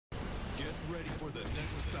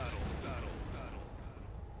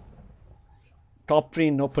Top 3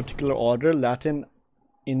 in no particular order: Latin,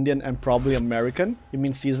 Indian, and probably American. You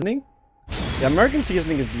mean seasoning? The American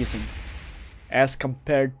seasoning is decent as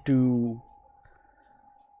compared to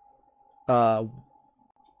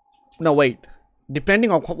no wait,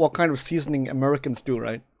 depending on what kind of seasoning Americans do,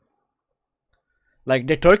 right? Like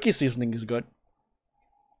their turkey seasoning is good,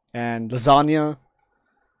 and lasagna.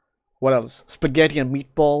 What else? Spaghetti and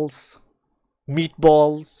meatballs,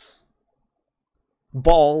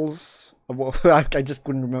 balls. I just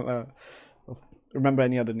couldn't remember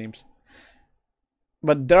any other names.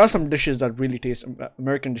 But there are some dishes that really taste,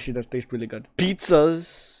 American dishes that taste really good.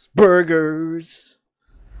 Pizzas, burgers.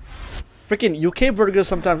 Freaking UK burgers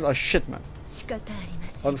sometimes are shit, man.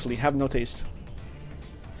 Honestly, have no taste.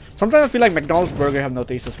 Sometimes I feel like McDonald's burger have no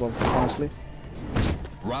taste as well, honestly.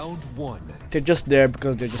 Round 1. They're just there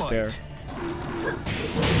because they're just there.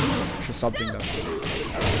 Should stop doing that.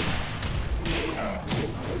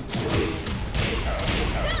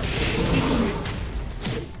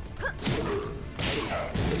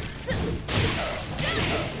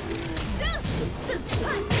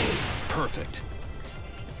 Perfect.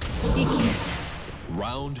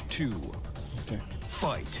 Round 2. Okay.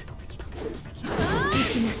 Fight.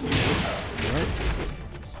 Alright.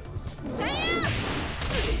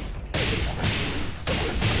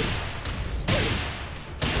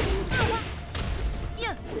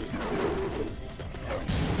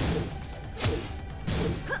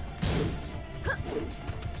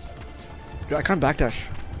 Dude, I can't backdash.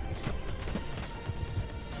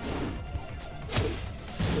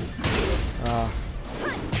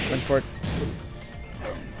 Went for it.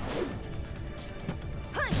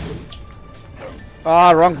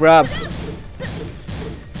 Ah, wrong grab.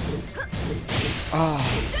 Ah.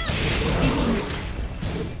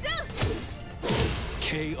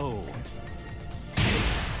 KO.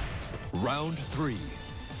 Round 3.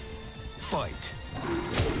 Fight.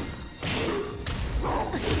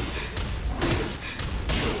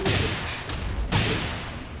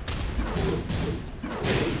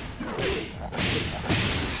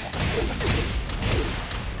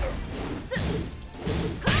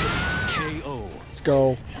 KO. Let's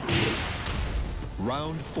go.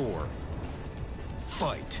 Round 4.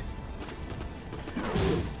 Fight.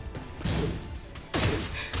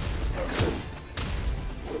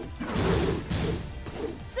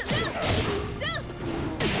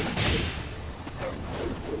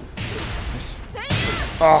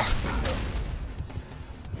 Ah.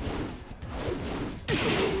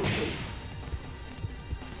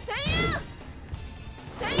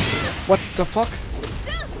 What the fuck?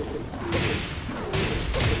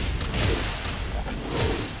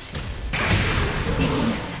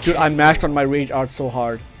 Dude, I mashed on my rage art so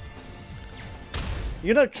hard.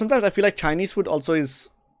 You know, sometimes I feel like Chinese food also is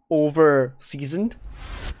over seasoned.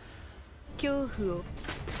 The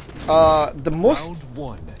most,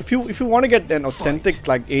 if you want to get an authentic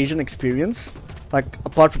like Asian experience, like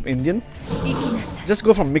apart from Indian, just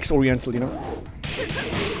go from mixed Oriental, you know.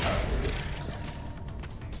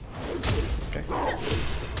 Okay.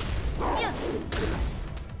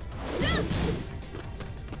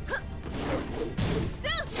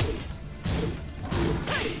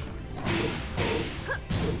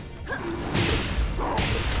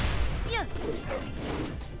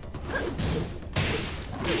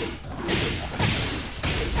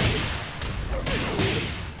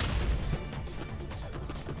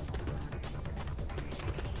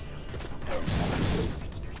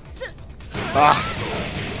 Ah,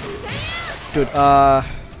 dude.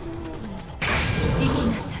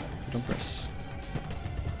 Don't press.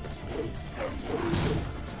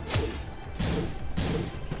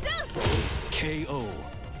 KO.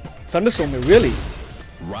 Thunderstorm, really?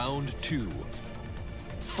 Round 2.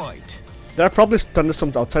 Fight. There are probably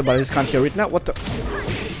thunderstorms outside, but I just can't hear it now. What the?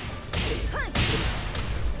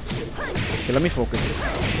 Okay, let me focus.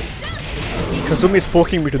 Kazumi is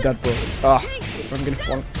poking me to that, bro. Ah, I'm gonna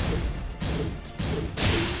fall.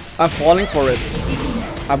 I'm falling for it.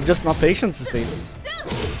 I'm just not patient these days.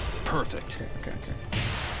 Perfect. Okay.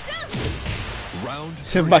 Round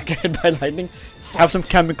If 3. I get hit by lightning, have some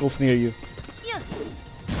chemicals near you.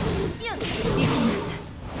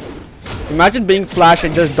 Imagine being Flash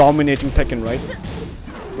and just dominating Tekken, right?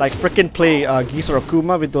 Like frickin' play Geese or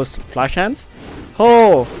Akuma with those flash hands.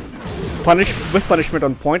 Oh, with punishment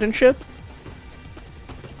on point and shit.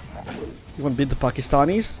 You wanna beat the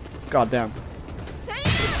Pakistanis? God damn.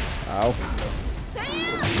 Ow.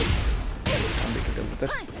 I'm making good with it.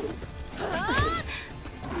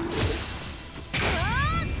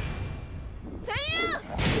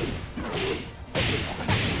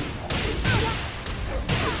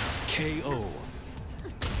 KO.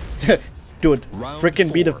 Dude, Round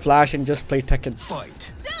freaking be the 4. Flash and just play Tekken.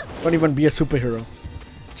 Fight. Don't even be a superhero.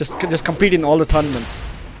 Just compete in all the tournaments.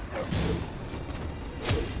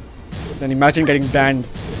 Then imagine getting banned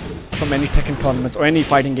from any Tekken tournaments or any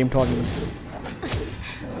fighting game tournaments.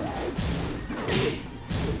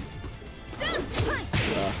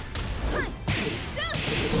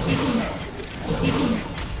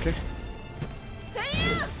 Okay.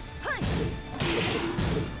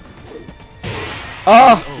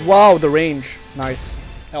 Ah, wow, the range. Nice.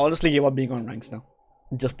 I honestly gave up being on ranks now.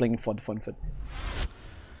 I'm just playing it for the fun of it.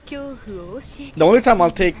 The only time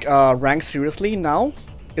I'll take ranks seriously now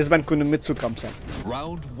is when Kunimitsu comes up.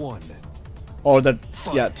 Round 1. Or that,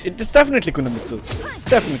 yeah, it's definitely Kunimitsu. It's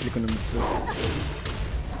definitely Kunimitsu.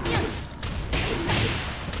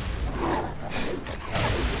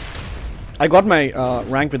 I got my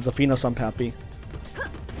rank with Zafina, so I'm happy.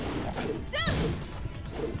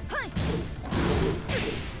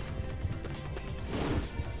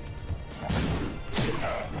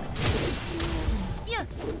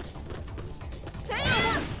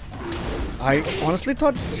 I honestly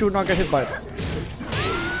thought she would not get hit by it.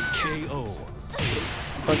 KO.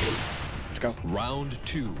 But let's go. Round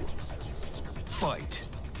 2. Fight.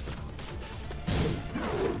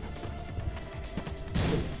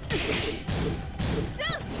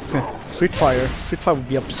 Sweet Fire. Sweet Fire would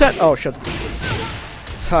be upset. Oh shit.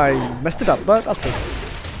 I messed it up, but I'll take it.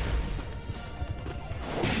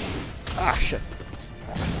 Ah shit.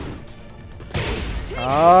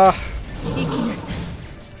 Ah.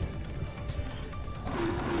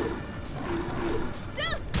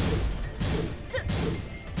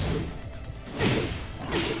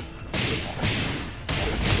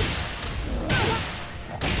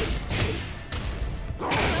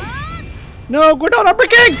 No, go down, I'm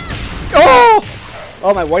breaking! Oh!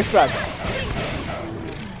 Oh, my voice crack.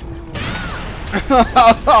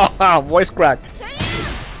 Voice crack.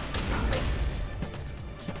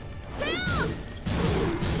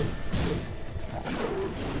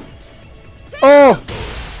 Oh!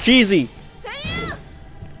 Cheesy.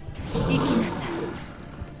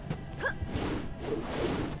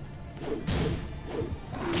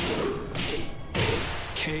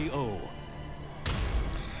 KO.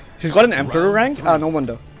 She's got an Emperor rank? Ah, no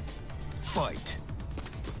wonder. Fight.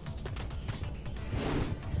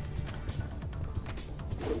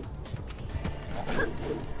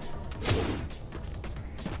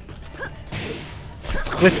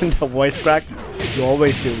 Clip in the voice crack. You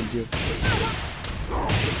always do with you.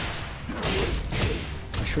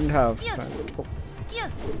 I shouldn't have. Oh.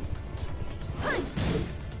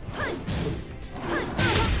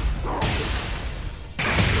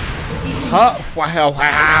 Huh? Wow,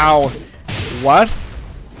 wow. What?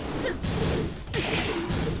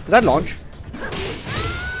 Is that launch?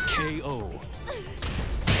 KO.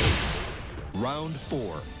 Round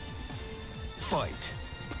 4. Fight.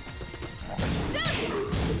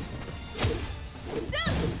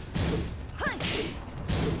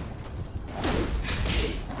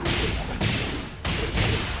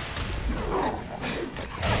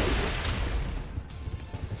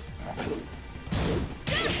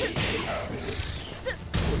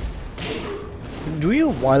 Do you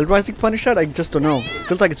Wild Rising punish that? I just don't know.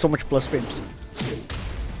 Feels like it's so much plus frames.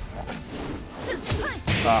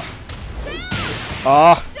 Ah.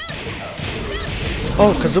 Ah.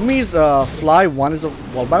 Oh, Kazumi's Fly 1 is a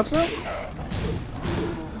wall bounce now?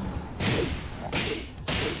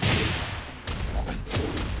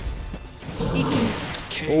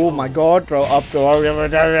 Oh my god, throw up to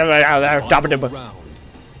Round.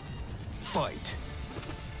 Fight.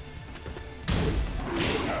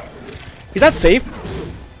 Is that safe?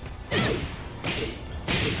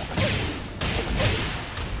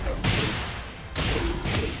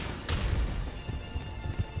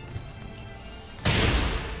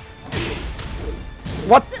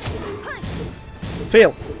 What?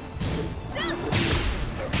 Fail.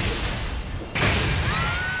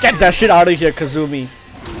 Get that shit out of here, Kazumi.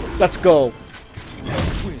 Let's go.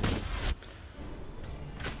 Win.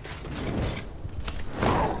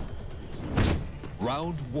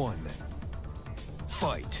 Round 1.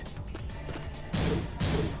 Fight.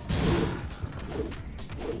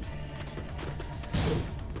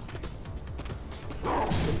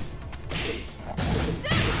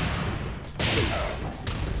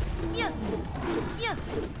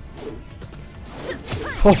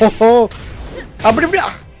 Ho ho ho!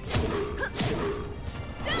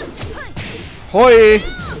 Hoi!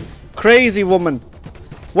 Crazy woman!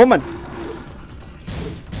 Woman!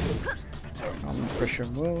 Pressure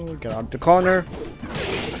move, get out the corner.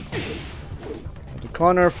 Out the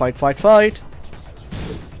corner, fight, fight, fight.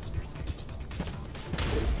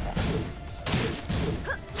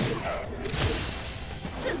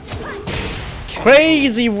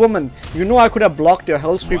 Crazy woman. You know I could have blocked your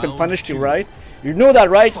hell sweep and punished you, right? You know that,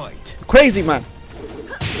 right? Fight. Crazy man.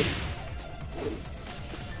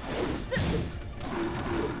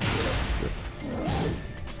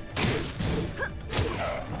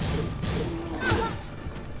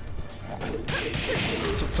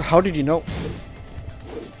 So how did you know?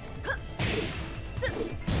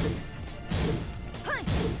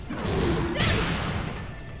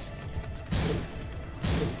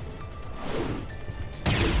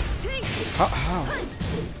 How?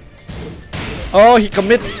 Oh, he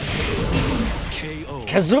commit. KO.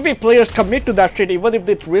 Kazumi players commit to that shit even if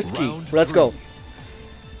it's risky. Round Let's go. 3.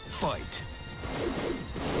 Fight.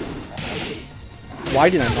 Why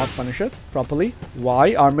did I not punish it properly?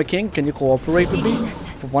 Why? Armor King, can you cooperate with me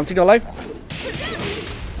for once in your life?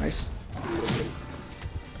 Nice.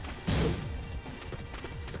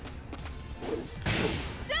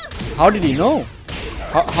 How did he know?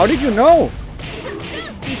 How did you know?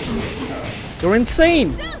 You're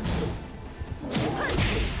insane.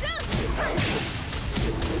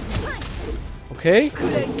 Okay,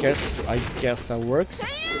 I guess that works.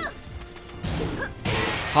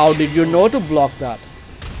 How did you know to block that?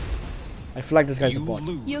 I feel like this guy's a You bot.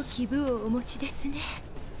 lose.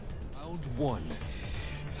 Round 1.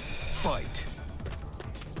 Fight.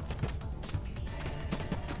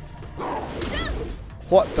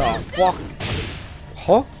 What the fuck?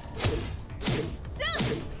 Huh?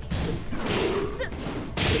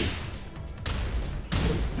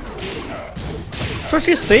 So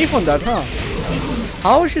she's safe on that, huh?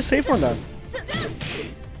 How is she safe on that?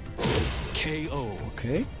 KO.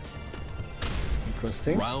 Okay.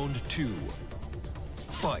 Interesting. Round 2.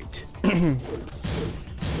 Fight.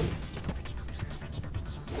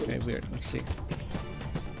 Okay, weird. Let's see.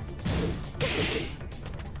 I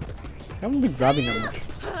haven't been grabbing that much.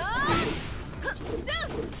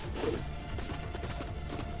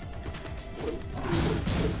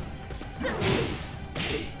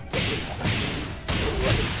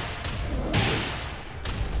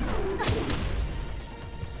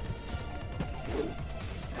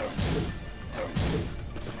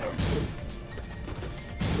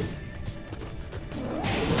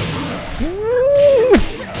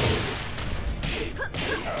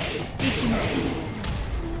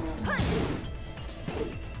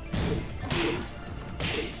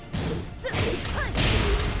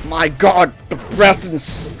 My god, the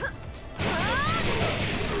presence! I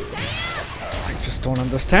just don't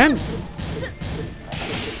understand.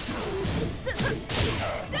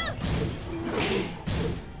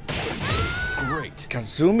 Great.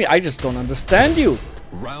 Kazumi, I just don't understand you.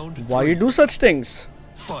 Round 3. Why you do such things?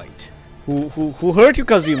 Fight. Who hurt you,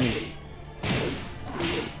 Kazumi?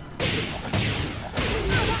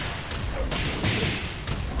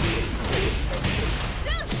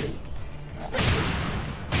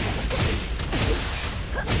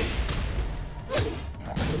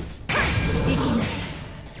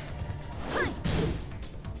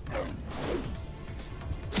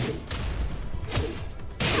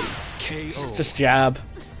 KO. Just jab.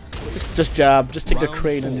 Just jab. Just take the Round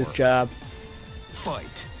trade and 4. just jab.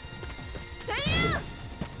 Fight.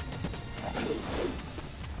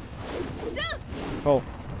 Oh.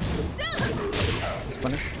 Let's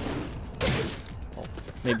punish. Oh,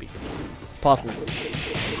 maybe. Partly.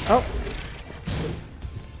 Oh.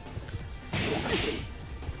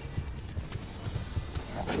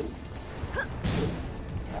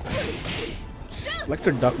 Likes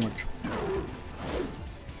to duck much.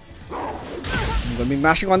 I'm gonna be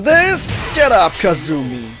mashing on this! Get up,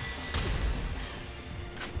 Kazumi!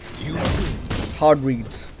 You win. Hard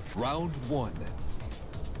reads. Round 1.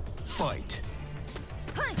 Fight.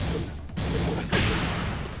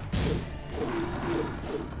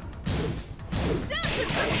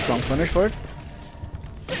 Strong punish for it.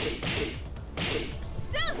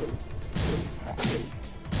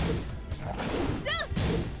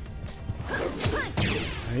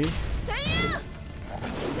 Okay.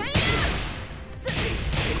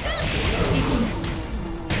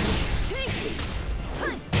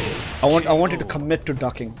 I wanted to commit to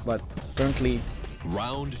ducking, but apparently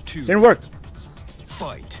Round 2. didn't work.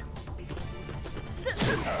 Fight.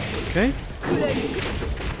 Okay.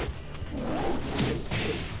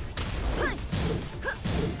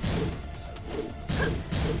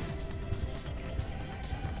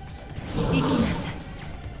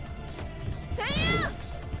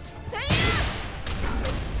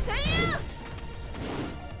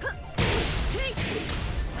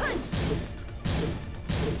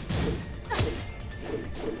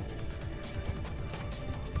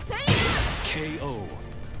 KO.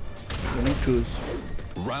 Winning twos.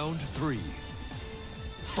 Round 3.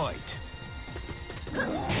 Fight.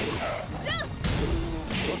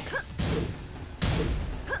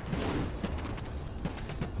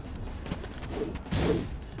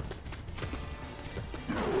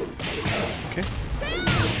 Okay.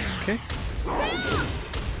 Okay.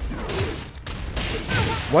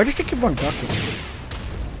 Why did she keep on ducking?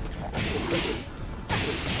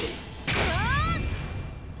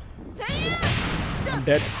 I'm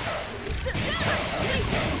dead.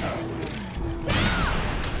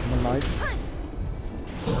 I'm alive.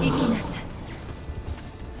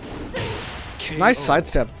 Nice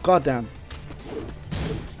sidestep. Goddamn.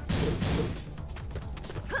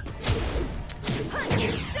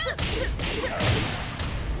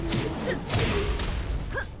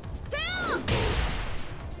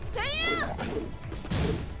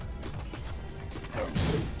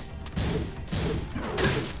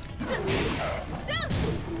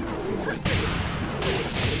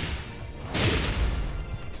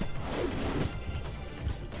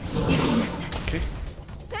 Okay.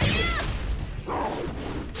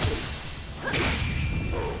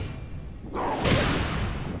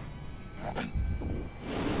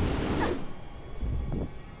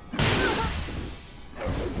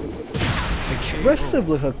 Aggressive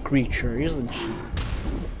little creature, isn't she?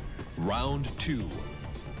 Round 2.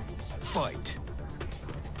 Fight.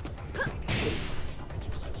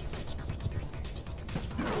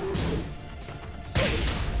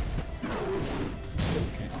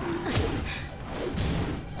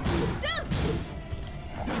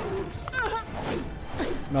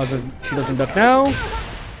 No, she doesn't duck now.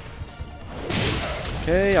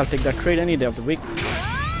 Okay, I'll take that trade any day of the week.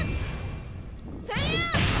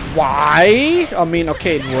 Why? I mean,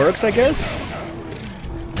 okay, it works, I guess.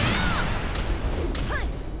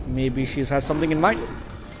 Maybe she has something in mind.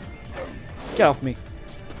 Get off me.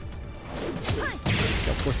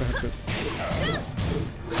 Okay, of course I have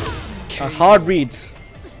to. Hard reads.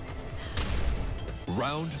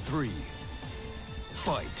 Round 3.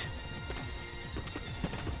 Fight.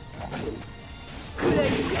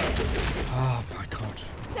 Oh my god.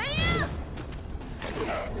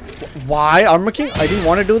 Why? Armor King? I didn't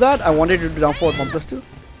want to do that. I wanted to do down forward 1+2.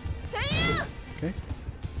 Okay.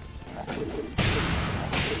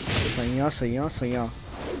 Saya.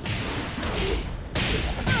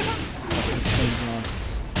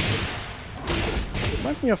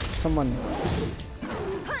 Remind me of someone.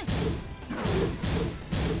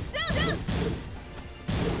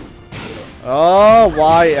 Oh,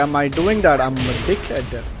 why am I doing that? I'm a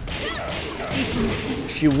dickhead.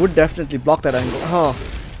 She would definitely block that angle. Oh.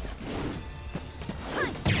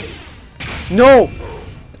 No!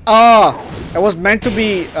 I was meant to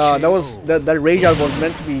be, that rage out was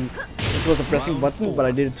meant to be, it was a pressing button, but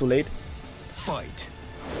I did it too late. Fight.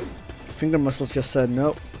 Finger muscles just said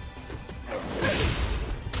no.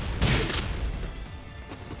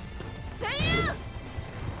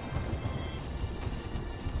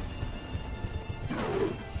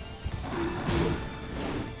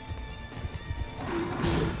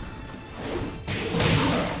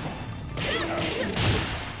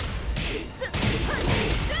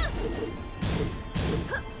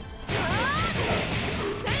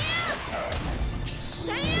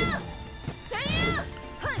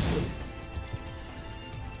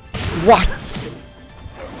 What?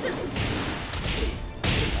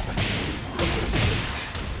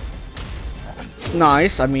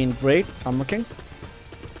 Nice, I mean, great. I'm looking.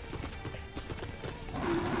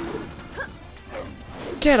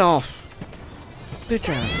 Get off! Bitch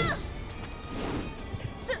ass.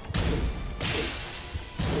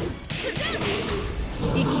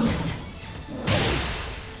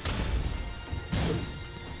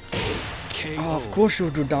 Oh, of course you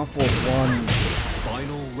would do down for 1.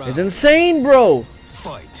 Final round. It's insane, bro!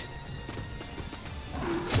 Fight.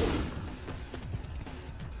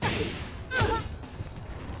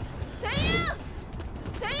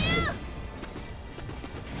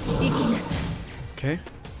 Okay,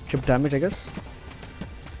 chip damage, I guess.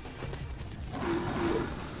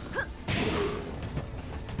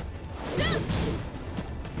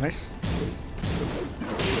 Nice.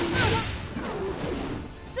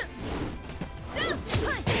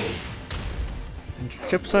 And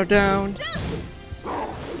chips are down.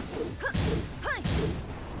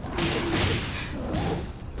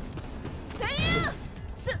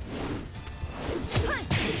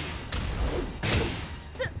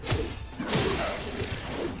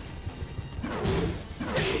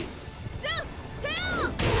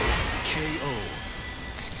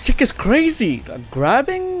 Chick is crazy.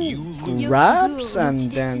 Grabbing, grabs, and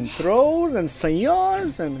then throws, and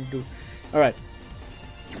sayars, and do. Alright.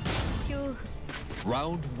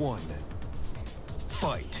 Round 1.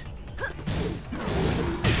 Fight.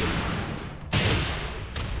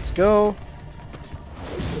 Let's go.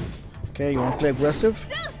 Okay, you want to play aggressive?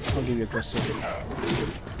 I'll give you aggressive.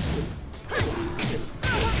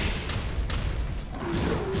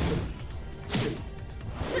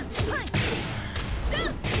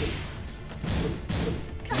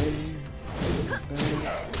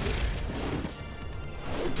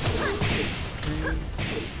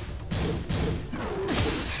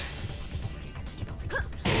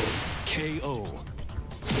 KO.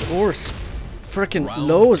 Of course. Freaking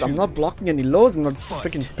lows. I'm not blocking any lows. I'm not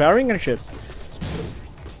freaking parrying and shit.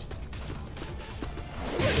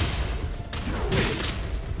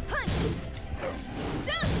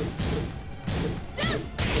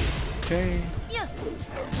 Okay.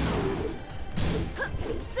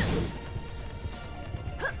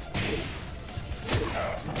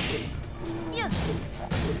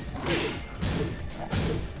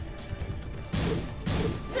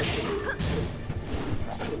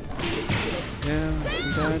 Yeah,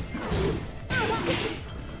 do that.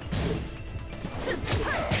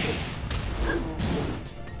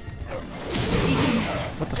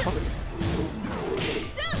 What the fuck?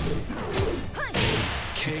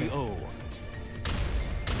 KO.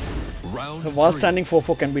 Round While 3. standing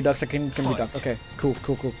 4-4 can be ducked, second can be ducked. Okay, cool.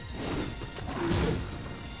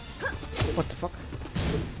 What the fuck?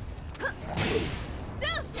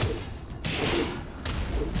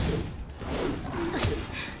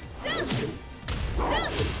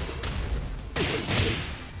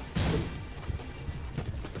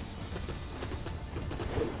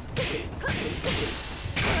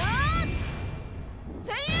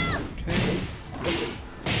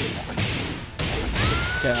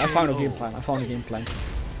 Okay, I found a game plan.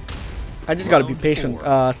 I just gotta be patient.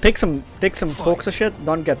 Take some pokes of shit.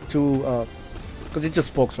 Don't get too cause it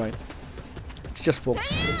just pokes, right? It's just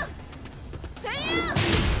pokes. Let's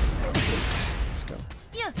go.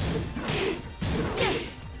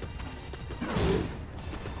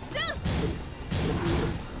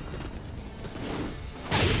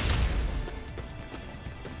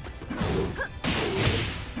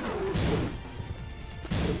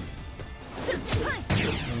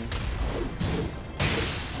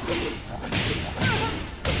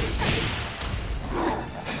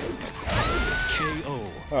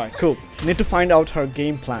 Alright, cool. Need to find out her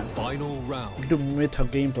game plan. Final round. Need to meet her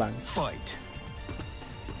game plan. Fight.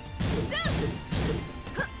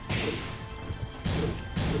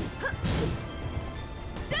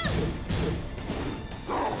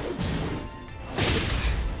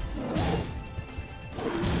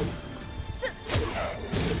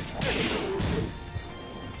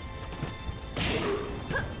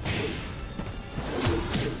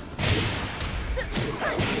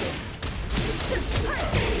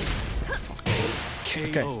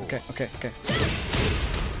 KO. Okay.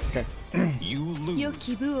 You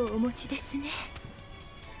lose.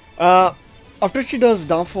 After she does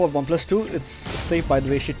down for 1+2, it's safe by the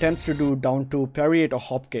way. She tends to do down to parry it or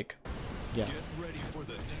hop kick. Yeah. Get ready for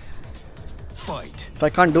the next fight. If I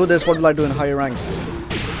can't do this, what will I do in higher ranks?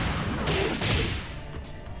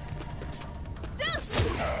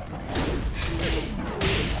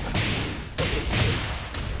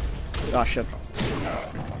 Ah, shit.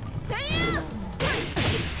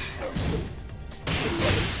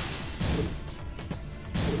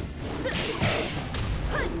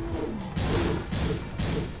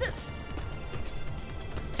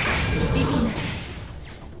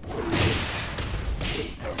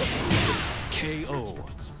 KO.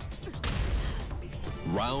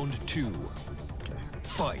 Round 2.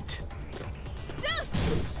 Fight.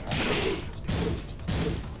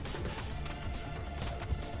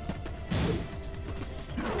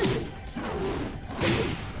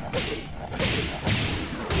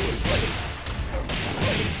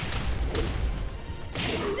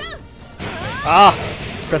 Ah!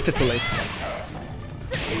 Pressed it too late.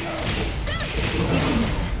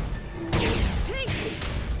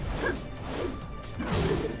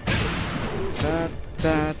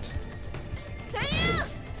 That.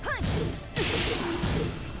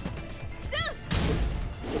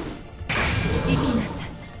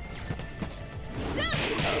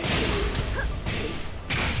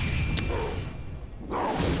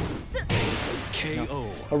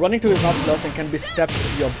 KO. A running to is not plus and can be stepped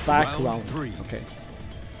to your back round. 3. Okay.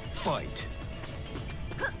 Fight.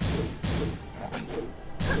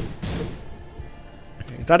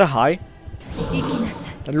 Is that a high?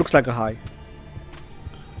 That looks like a high.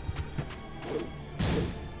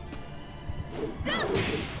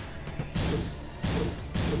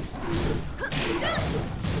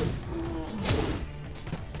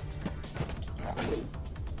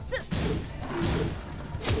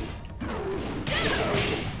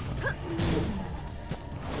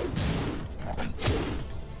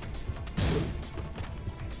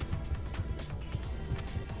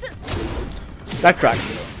 That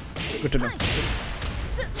tracks. Good to know.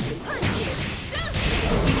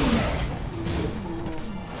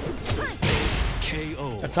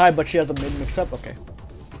 KO. That's high, but she has a mid mix-up. Okay.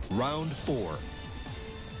 Round 4.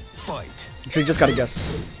 Fight. So you just gotta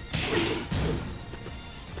guess.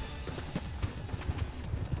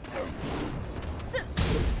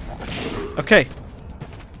 Okay.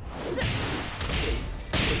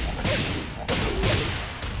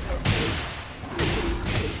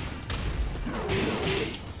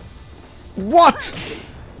 What?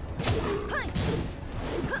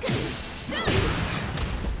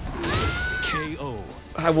 KO.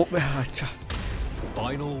 I will.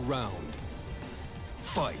 Final round.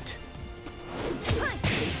 Fight.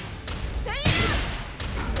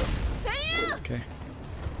 Okay.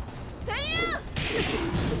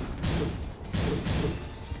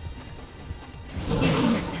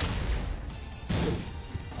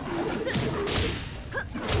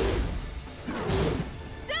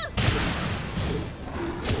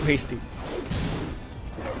 Hasty.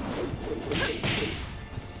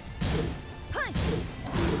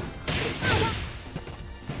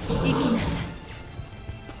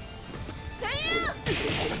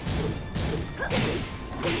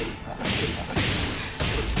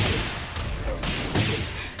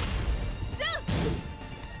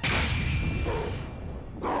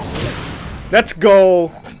 Let's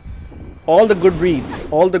go. All the good reads.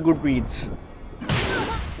 All the good reads. Great.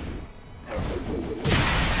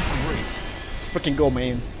 Let's freaking go,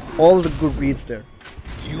 man. All the good reads there.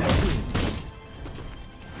 You